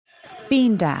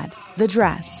Bean Dad, The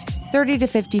Dress, 30 to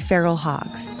 50 Feral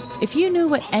Hogs. If you knew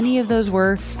what any of those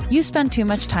were, you spend too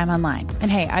much time online.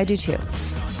 And hey, I do too.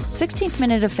 16th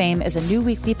Minute of Fame is a new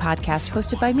weekly podcast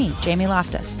hosted by me, Jamie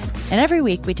Loftus. And every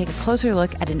week we take a closer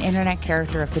look at an internet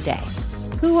character of the day.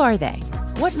 Who are they?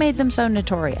 What made them so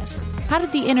notorious? How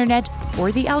did the internet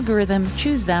or the algorithm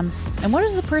choose them? And what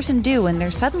does a person do when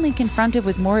they're suddenly confronted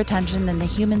with more attention than the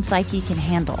human psyche can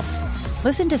handle?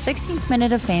 Listen to 16th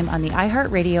Minute of Fame on the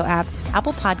iHeartRadio app,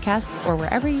 Apple Podcasts, or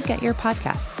wherever you get your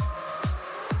podcasts.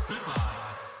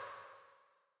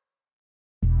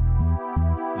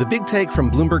 The Big Take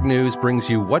from Bloomberg News brings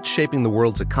you what's shaping the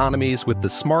world's economies with the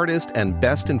smartest and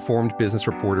best-informed business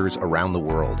reporters around the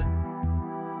world.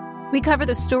 We cover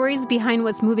the stories behind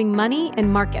what's moving money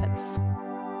and markets,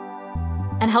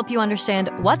 and help you understand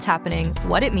what's happening,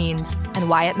 what it means, and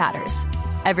why it matters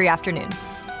every afternoon.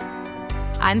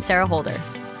 I'm Sarah Holder.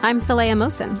 I'm Saleha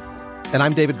Mohsin. And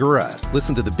I'm David Gura.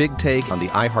 Listen to The Big Take on the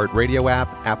iHeartRadio app,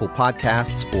 Apple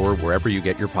Podcasts, or wherever you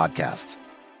get your podcasts.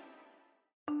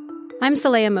 I'm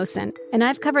Saleha Mohsin, and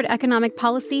I've covered economic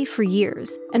policy for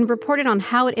years and reported on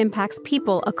how it impacts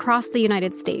people across the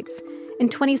United States. In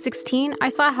 2016, I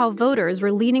saw how voters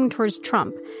were leaning towards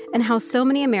Trump and how so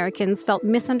many Americans felt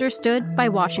misunderstood by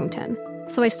Washington.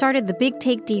 So I started The Big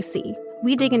Take DC.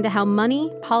 We dig into how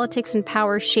money, politics, and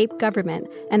power shape government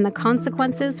and the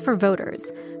consequences for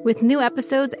voters. With new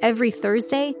episodes every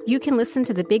Thursday, you can listen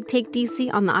to The Big Take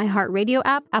DC on the iHeartRadio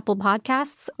app, Apple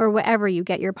Podcasts, or wherever you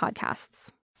get your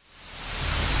podcasts.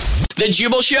 The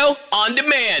Jubal Show on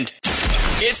demand.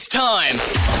 It's time.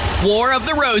 War of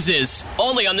the Roses,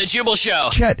 only on The Jubal Show.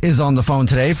 Chet is on the phone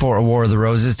today for a War of the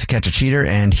Roses to catch a cheater,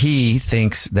 and he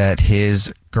thinks that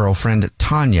his girlfriend,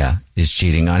 Tanya, is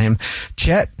cheating on him.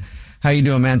 Chet, how you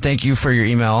doing, man? Thank you for your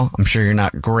email. I'm sure you're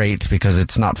not great because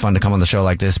it's not fun to come on the show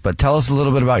like this, but tell us a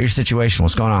little bit about your situation.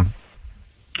 What's going on?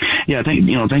 Yeah,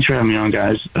 thanks for having me on,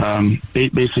 guys.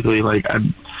 Basically, like, I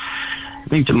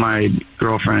think that my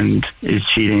girlfriend is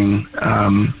cheating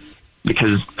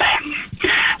because,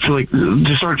 so like,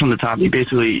 to start from the top,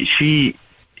 basically she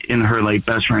and her like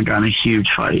best friend got in a huge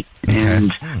fight,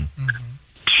 and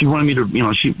she wanted me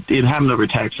to, it happened over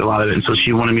text, a lot of it, and so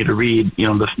she wanted me to read,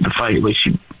 the fight, like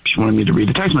she wanted me to read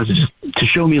the text messages to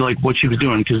show me like what she was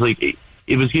doing, because like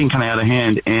it was getting kind of out of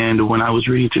hand, and when I was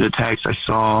reading through the text, I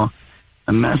saw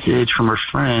a message from her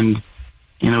friend,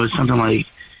 and it was something like,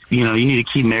 you need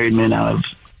to keep married men out of,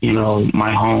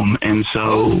 my home. And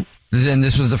so then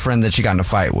this was the friend that she got in a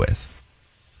fight with.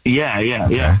 Yeah.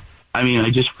 Okay. I mean,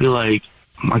 I just feel like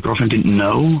my girlfriend didn't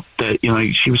know that,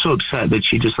 she was so upset that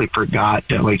she just like forgot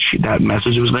that like that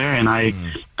message was there. And I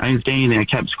didn't say anything. I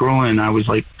kept scrolling, and I was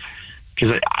like, cause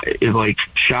it like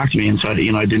shocked me. And so, I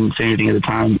didn't say anything at the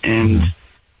time. And,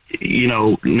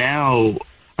 now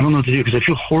I don't know what to do, because I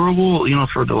feel horrible,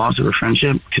 for the loss of her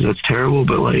friendship, because that's terrible.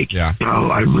 But like,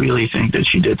 I really think that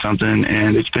she did something,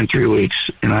 and it's been 3 weeks,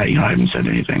 and I haven't said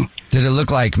anything. Did it look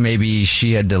like maybe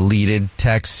she had deleted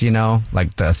texts,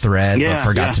 like the thread, but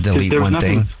forgot to delete one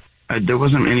thing? There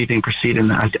wasn't anything preceding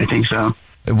that. I think so.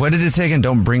 What did it say again?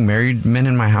 Don't bring married men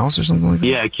in my house or something like that?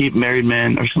 Yeah, keep married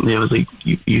men or something. It was like,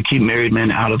 you keep married men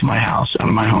out of my house, out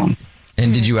of my home.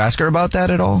 And did you ask her about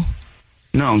that at all?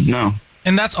 No.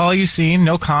 And that's all you seen?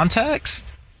 No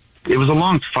context? It was a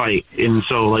long fight, and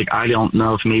so like I don't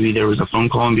know if maybe there was a phone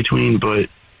call in between, but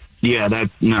yeah,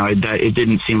 it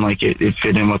didn't seem like it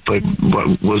fit in with like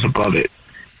what was above it.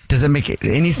 Does it make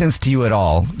any sense to you at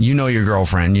all? You know your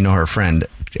girlfriend, you know her friend,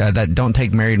 that don't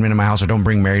take married men in my house or don't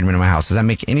bring married men in my house. Does that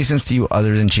make any sense to you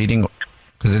other than cheating?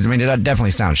 Because it definitely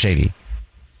sounds shady.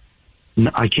 No,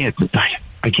 I can't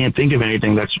think of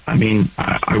anything.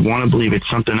 I want to believe it's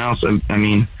something else. I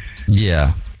mean.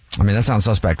 Yeah. That sounds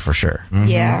suspect for sure. Mm-hmm.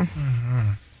 Yeah.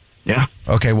 Mm-hmm. Yeah.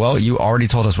 Okay, well, you already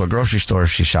told us what grocery store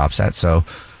she shops at, so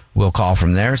we'll call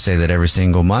from there, say that every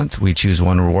single month we choose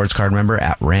one rewards card member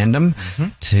at random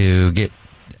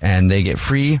and they get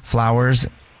free flowers,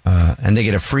 and they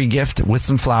get a free gift with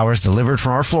some flowers delivered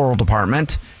from our floral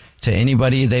department to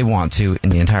anybody they want to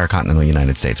in the entire continental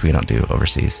United States. We don't do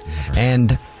overseas.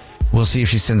 And we'll see if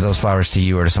she sends those flowers to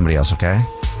you or to somebody else, okay?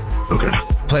 Okay.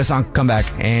 Play a song, come back,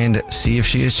 and see if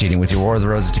she is cheating with your War of the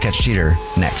Roses to catch a cheater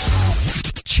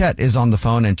next. Chet is on the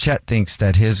phone, and Chet thinks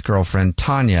that his girlfriend,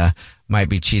 Tanya, might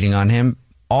be cheating on him,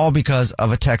 all because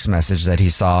of a text message that he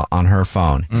saw on her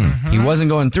phone. Mm-hmm. He wasn't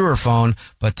going through her phone,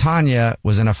 but Tanya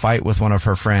was in a fight with one of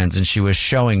her friends, and she was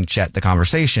showing Chet the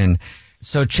conversation.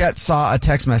 So Chet saw a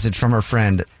text message from her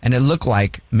friend, and it looked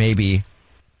like maybe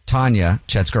Tanya,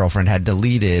 Chet's girlfriend, had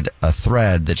deleted a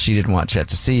thread that she didn't want Chet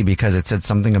to see because it said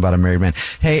something about a married man.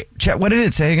 Hey, Chet, what did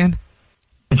it say again?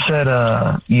 It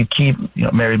said, you keep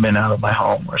married men out of my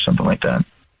home or something like that.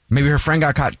 Maybe her friend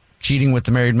got caught cheating with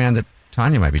the married man that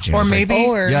Tanya might be cheating. Or It's maybe,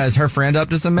 Or is her friend up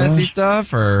to some messy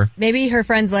stuff, or maybe her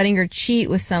friend's letting her cheat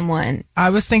with someone.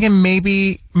 I was thinking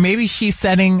maybe she's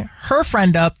setting her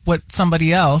friend up with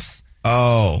somebody else.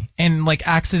 Oh, and like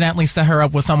accidentally set her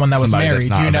up with someone that somebody was married. that's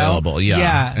not available.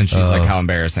 Yeah. And she's like, "How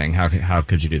embarrassing! How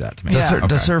could you do that to me?"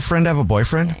 Does her friend have a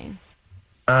boyfriend?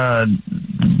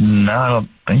 No, I don't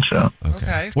think so.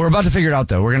 Okay. We're about to figure it out,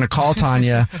 though. We're going to call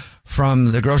Tanya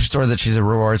from the grocery store that she's a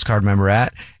rewards card member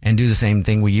at and do the same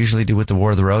thing we usually do with the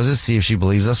War of the Roses, see if she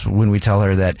believes us when we tell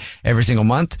her that every single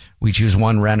month we choose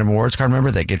one random rewards card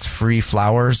member that gets free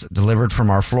flowers delivered from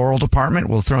our floral department.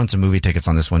 We'll throw in some movie tickets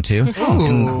on this one, too.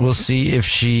 And we'll see if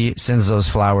she sends those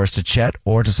flowers to Chet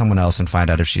or to someone else and find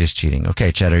out if she is cheating.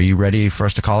 Okay, Chet, are you ready for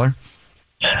us to call her?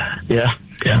 Yeah.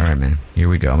 All right, man. Here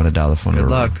we go. I'm going to dial the phone. Good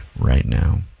number luck. right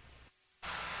now.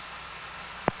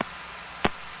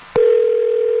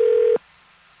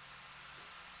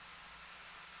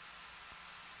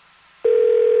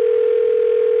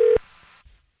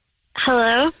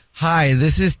 Hello? Hi,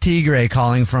 this is Tigre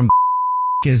calling from.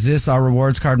 Is this our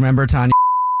rewards card member, Tanya?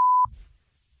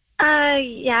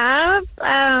 Yeah.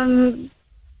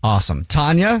 Awesome.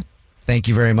 Tanya, thank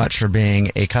you very much for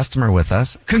being a customer with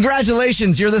us.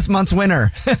 Congratulations, you're this month's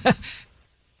winner.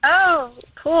 Oh,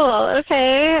 cool.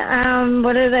 Okay.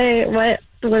 What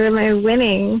am I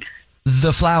winning?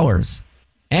 The flowers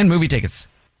and movie tickets.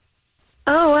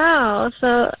 Oh, wow.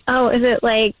 So, is it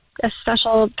like a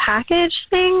special package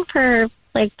thing for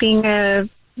like being a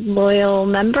loyal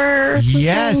member or something?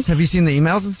 Yes. Have you seen the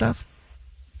emails and stuff?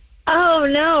 Oh,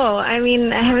 no. I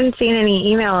mean, I haven't seen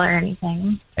any email or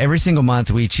anything. Every single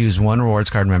month, we choose one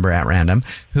rewards card member at random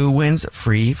who wins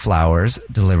free flowers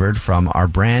delivered from our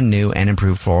brand new and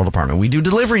improved floral department. We do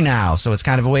delivery now, so it's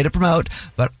kind of a way to promote,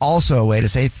 but also a way to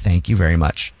say thank you very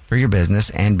much for your business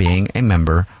and being a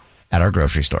member at our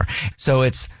grocery store. So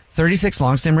it's 36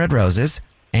 long stem red roses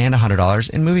and $100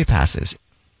 in movie passes.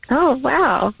 Oh,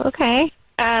 wow. Okay.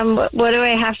 What do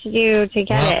I have to do to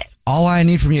get it? All I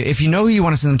need from you, if you know who you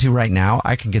want to send them to right now,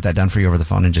 I can get that done for you over the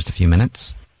phone in just a few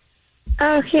minutes.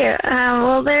 Oh, cute.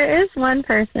 Well, there is one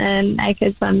person I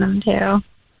could send them to.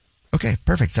 Okay,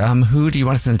 perfect. Who do you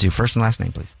want to send them to? First and last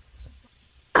name, please.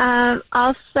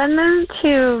 I'll send them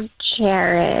to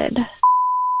Jared.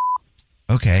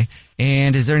 Okay.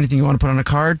 And is there anything you want to put on a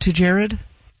card to Jared?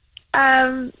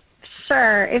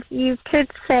 Sure. If you could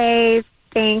say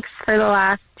thanks for the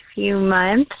last few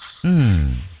months.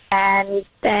 And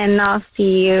then I'll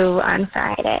see you on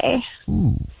Friday.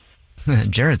 Ooh.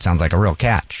 Jared sounds like a real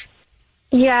catch.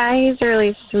 Yeah, he's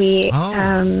really sweet.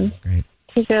 Oh, great.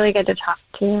 He's really good to talk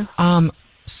to.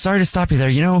 Sorry to stop you there.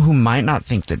 You know who might not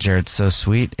think that Jared's so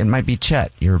sweet? It might be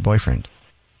Chet, your boyfriend.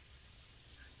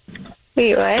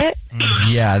 Wait, what?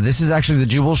 Yeah, this is actually the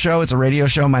Jubal Show. It's a radio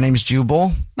show. My name's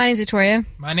Jubal. My name's Victoria.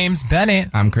 My name's Bennett.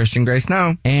 I'm Christian Gray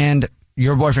Snow. And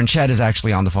your boyfriend Chet is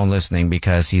actually on the phone listening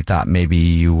because he thought maybe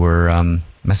you were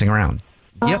messing around.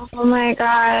 Yep. Oh my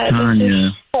God. This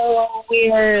is so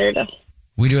weird.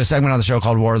 We do a segment on the show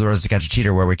called War of the Roses to Catch a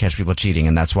Cheater where we catch people cheating,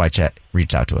 and that's why Chet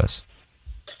reached out to us.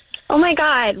 Oh my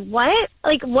God. What?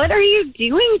 Like, what are you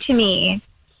doing to me?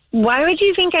 Why would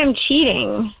you think I'm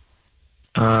cheating?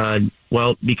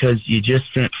 Well, because you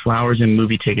just sent flowers and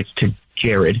movie tickets to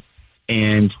Jared,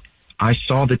 and I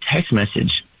saw the text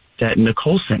message that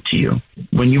Nicole sent to you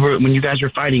when you guys were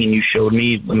fighting, and you showed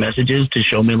me the messages to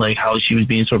show me like how she was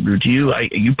being so rude to you.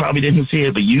 You probably didn't see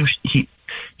it, but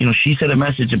she said a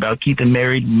message about keeping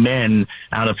married men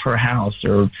out of her house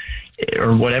or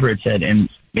whatever it said, and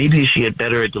maybe she get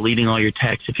better at deleting all your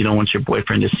texts if you don't want your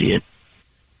boyfriend to see it.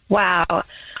 Wow.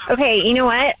 Okay, you know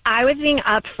what? I was being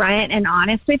upfront and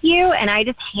honest with you, and I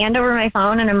just hand over my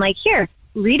phone, and I'm like, here,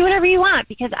 read whatever you want,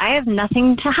 because I have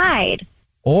nothing to hide.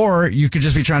 Or you could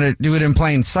just be trying to do it in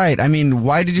plain sight. I mean,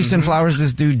 why did you send flowers to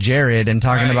this dude Jared and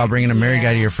talking about bringing a married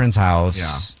guy to your friend's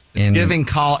house? Yeah. It's giving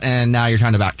call, and now you're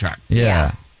trying to backtrack.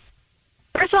 Yeah.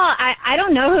 First of all, I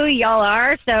don't know who y'all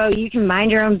are, so you can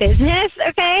mind your own business,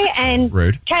 okay? And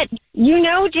rude. Chet, you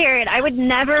know Jared. I would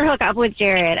never hook up with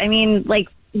Jared. I mean, like,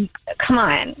 come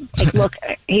on. Like, look,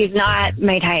 he's not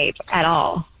my type at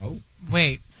all. Oh.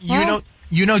 Wait,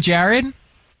 you know Jared?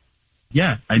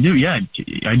 Yeah, I do. Yeah,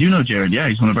 I do know Jared. Yeah,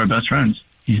 he's one of our best friends.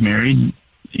 He's married,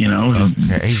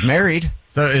 Okay, he's married.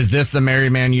 So is this the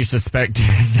married man you suspect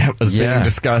that was being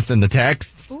discussed in the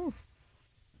texts? Ooh.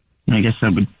 I guess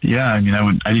that would,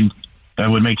 that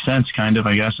would make sense, kind of,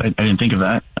 I guess. I didn't think of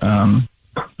that.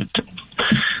 But,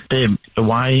 babe,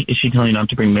 why is she telling you not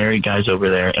to bring married guys over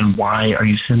there? And why are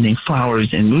you sending flowers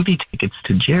and movie tickets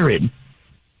to Jared?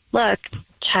 Look,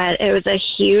 Chad, it was a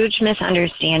huge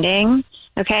misunderstanding.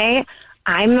 Okay.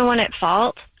 I'm the one at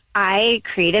fault. I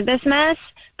created this mess,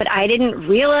 but I didn't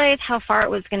realize how far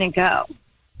it was going to go.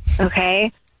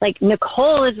 Okay. Like,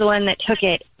 Nicole is the one that took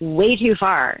it way too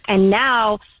far. And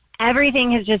now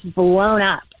everything has just blown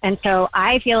up. And so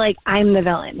I feel like I'm the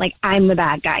villain. Like, I'm the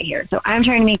bad guy here. So I'm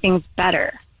trying to make things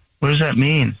better. What does that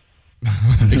mean?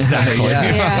 Exactly.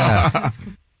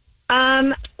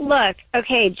 Look,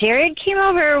 okay, Jared came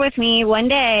over with me one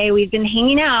day. We've been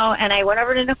hanging out, and I went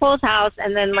over to Nicole's house,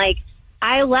 and then, like,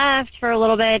 I left for a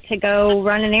little bit to go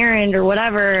run an errand or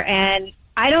whatever, and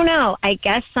I don't know. I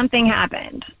guess something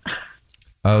happened.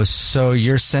 Oh, so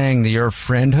you're saying that your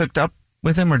friend hooked up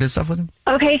with him or did stuff with him?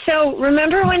 Okay, so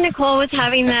remember when Nicole was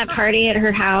having that party at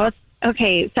her house?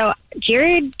 Okay, so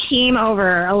Jared came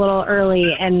over a little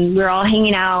early, and we were all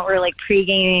hanging out. We were, like,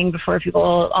 pre-gaming before people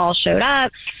all showed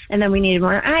up, and then we needed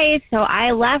more ice, so I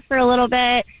left for a little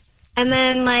bit. And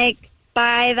then, like,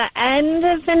 by the end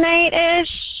of the night-ish,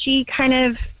 she kind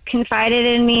of confided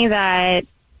in me that,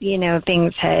 you know,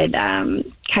 things had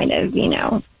kind of, you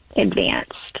know,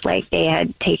 advanced. Like, they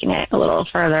had taken it a little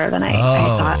further than I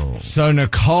thought. So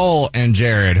Nicole and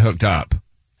Jared hooked up.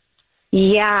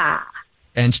 Yeah.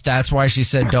 And that's why she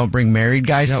said, don't bring married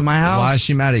guys to my house? Why is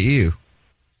she mad at you?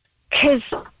 Because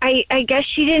I guess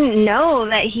she didn't know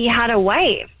that he had a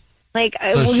wife. Like,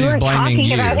 So we she's were blaming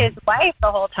talking you. about his wife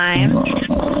the whole time.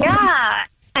 Yeah.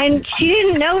 And she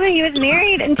didn't know that he was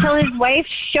married until his wife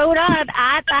showed up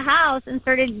at the house and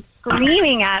started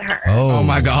screaming at her. Oh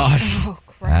my gosh.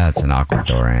 That's an awkward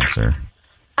door answer.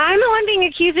 I'm the one being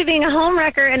accused of being a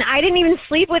homewrecker, and I didn't even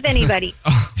sleep with anybody.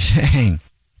 Dang.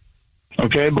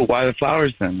 Okay, but why the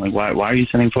flowers then? Like, why are you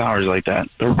sending flowers like that?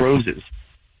 They're roses.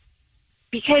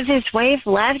 Because his wife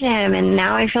left him, and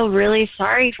now I feel really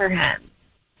sorry for him.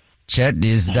 Chet,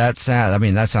 is that sad? I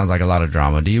mean, that sounds like a lot of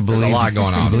drama. Do you believe There's a lot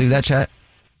going on. You believe that, Chet?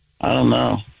 I don't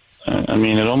know. I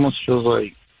mean, it almost feels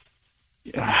like,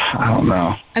 I don't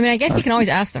know. I mean, I guess you can always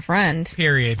ask the friend.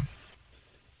 Period.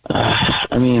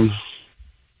 I mean,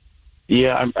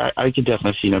 yeah, I could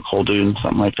definitely see Nicole doing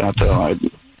something like that, though.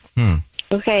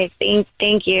 Okay,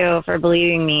 thank you for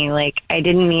believing me. Like, I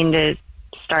didn't mean to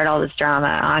start all this drama,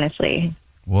 honestly.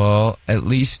 Well, at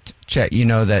least, Chet, you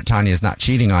know that Tanya's not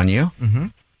cheating on you. Mm-hmm.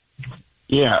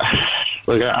 Yeah.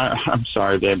 Look, I'm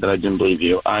sorry, babe, that I didn't believe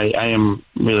you. I am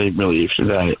really relieved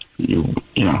that you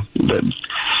know, that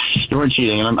you weren't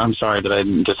cheating, and I'm sorry that I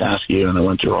didn't just ask you and I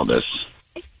went through all this.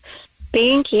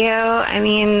 Thank you. I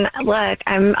mean, look,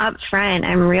 I'm upfront.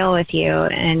 I'm real with you,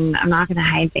 and I'm not going to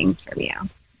hide things from you.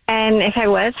 And if I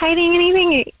was hiding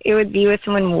anything, it would be with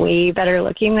someone way better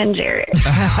looking than Jared.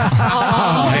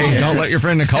 Hey, don't let your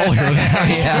friend Nicole hear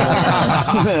that.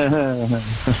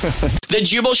 The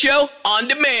Jubal Show on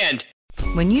demand.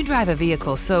 When you drive a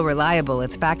vehicle so reliable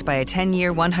it's backed by a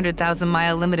 10-year,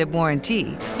 100,000-mile limited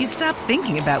warranty, you stop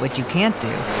thinking about what you can't do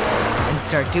and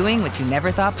start doing what you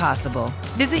never thought possible.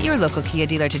 Visit your local Kia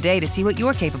dealer today to see what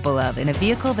you're capable of in a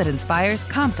vehicle that inspires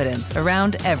confidence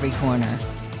around every corner.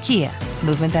 Kia,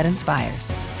 movement that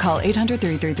inspires. Call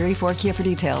 800-333-4KIA for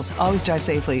details. Always drive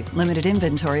safely. Limited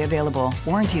inventory available.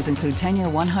 Warranties include 10-year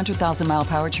 100,000-mile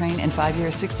powertrain and 5-year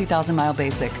 60,000-mile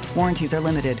basic. Warranties are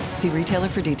limited. See retailer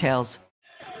for details.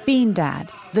 Bean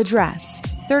Dad, The Dress,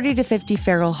 30 to 50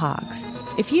 Feral Hogs.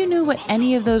 If you knew what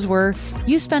any of those were,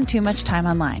 you spend too much time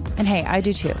online. And hey, I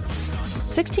do too.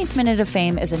 16th Minute of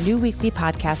Fame is a new weekly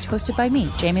podcast hosted by me,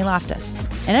 Jamie Loftus.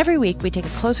 And every week we take a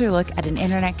closer look at an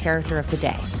internet character of the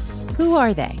day. Who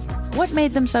are they? What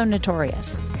made them so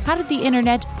notorious? How did the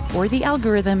internet or the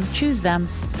algorithm choose them?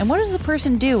 And what does a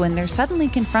person do when they're suddenly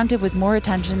confronted with more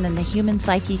attention than the human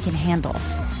psyche can handle?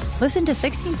 Listen to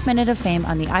 16th Minute of Fame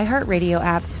on the iHeartRadio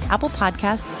app, Apple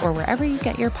Podcasts, or wherever you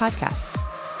get your podcasts.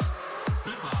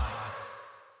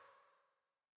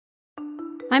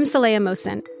 I'm Saleha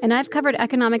Mohsin, and I've covered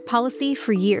economic policy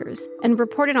for years and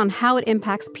reported on how it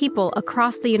impacts people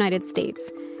across the United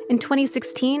States. In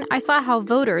 2016, I saw how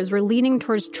voters were leaning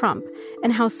towards Trump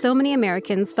and how so many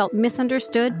Americans felt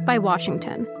misunderstood by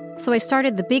Washington. So I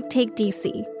started The Big Take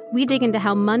DC. We dig into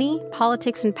how money,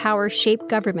 politics, and power shape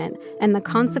government and the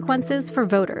consequences for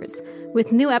voters.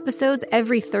 With new episodes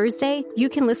every Thursday, you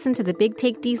can listen to The Big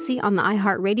Take DC on the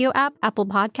iHeartRadio app, Apple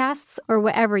Podcasts, or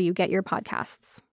wherever you get your podcasts.